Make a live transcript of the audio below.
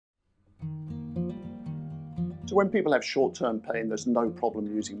So when people have short-term pain, there's no problem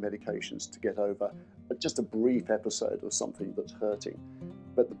using medications to get over just a brief episode of something that's hurting.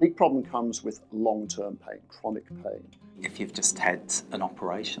 But the big problem comes with long-term pain, chronic pain. If you've just had an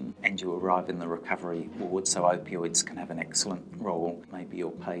operation and you arrive in the recovery ward, so opioids can have an excellent role. Maybe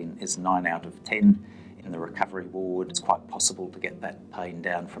your pain is 9 out of 10 in the recovery ward. It's quite possible to get that pain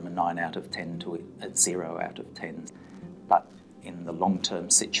down from a 9 out of 10 to a 0 out of 10. But in the long-term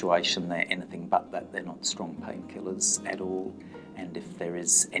situation, they're anything but that. They're not strong painkillers at all. And if there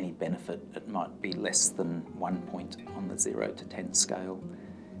is any benefit, it might be less than 1 point on the 0 to 10 scale.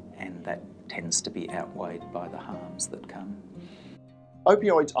 And that tends to be outweighed by the harms that come.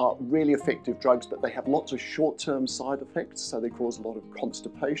 Opioids are really effective drugs, but they have lots of short-term side effects. So they cause a lot of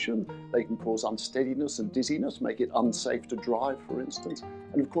constipation, they can cause unsteadiness and dizziness, make it unsafe to drive, for instance.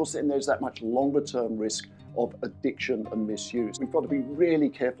 And of course, then there's that much longer-term risk of addiction and misuse. We've got to be really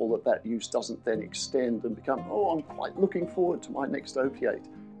careful that that use doesn't then extend and become, oh, I'm quite looking forward to my next opiate,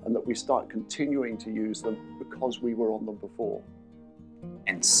 and that we start continuing to use them because we were on them before.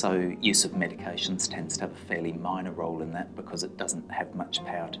 And so use of medications tends to have a fairly minor role in that because it doesn't have much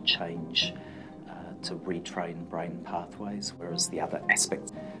power to change, to retrain brain pathways, whereas the other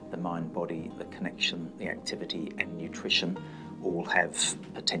aspects, the mind-body, the connection, the activity and nutrition, all have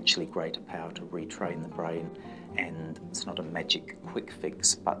potentially greater power to retrain the brain. And it's not a magic quick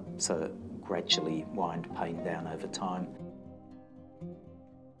fix, but to gradually wind pain down over time.